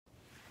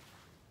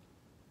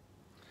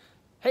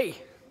Hey,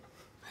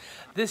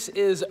 this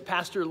is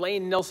Pastor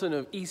Lane Nelson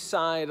of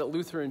Eastside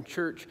Lutheran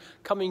Church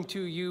coming to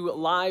you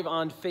live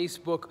on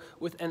Facebook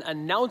with an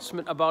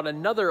announcement about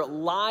another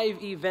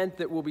live event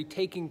that will be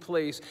taking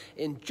place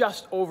in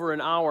just over an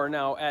hour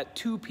now at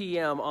 2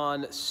 p.m.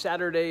 on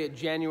Saturday,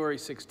 January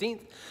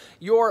 16th.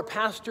 Your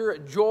pastor,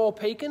 Joel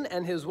Pakan,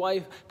 and his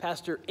wife,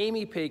 Pastor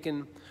Aimee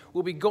Pakan,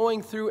 will be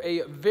going through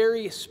a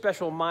very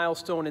special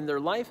milestone in their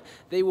life.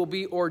 They will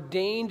be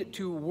ordained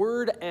to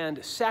word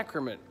and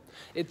sacrament.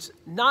 It's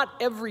not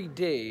every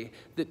day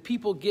that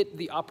people get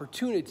the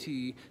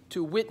opportunity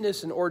to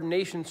witness an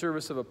ordination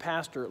service of a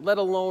pastor, let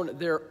alone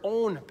their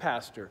own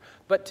pastor.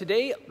 But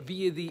today,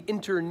 via the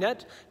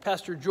internet,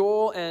 Pastor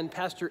Joel and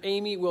Pastor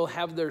Aimee will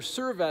have their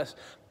service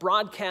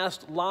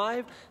broadcast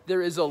live.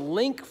 There is a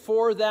link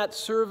for that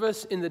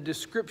service in the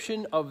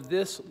description of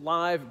this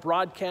live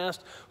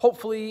broadcast.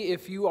 Hopefully,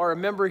 if you are a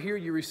member here,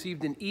 you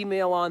received an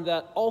email on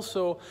that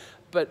also.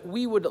 But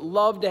we would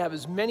love to have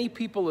as many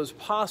people as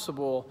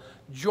possible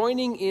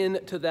joining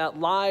in to that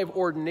live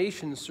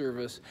ordination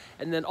service,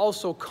 and then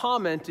also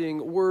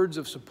commenting words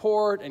of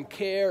support and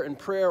care and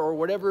prayer or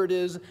whatever it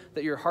is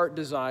that your heart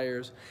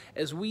desires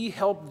as we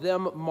help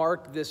them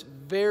mark this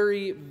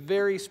very,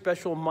 very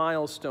special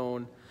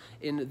milestone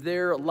in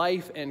their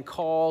life and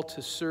call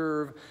to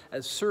serve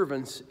as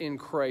servants in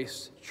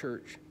Christ's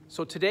church.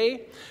 So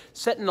today,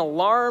 set an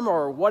alarm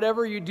or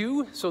whatever you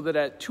do so that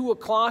at 2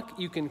 o'clock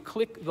you can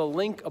click the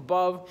link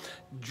above,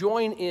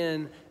 join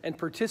in, and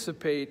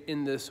participate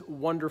in this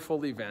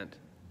wonderful event.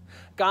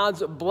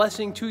 God's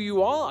blessing to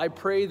you all. I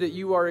pray that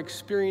you are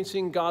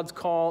experiencing God's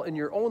call in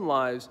your own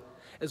lives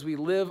as we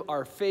live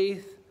our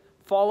faith,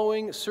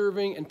 following,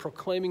 serving, and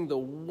proclaiming the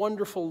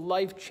wonderful,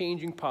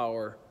 life-changing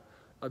power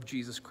of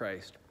Jesus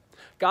Christ.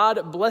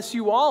 God bless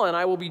you all, and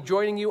I will be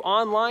joining you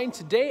online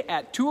today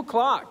at 2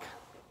 o'clock.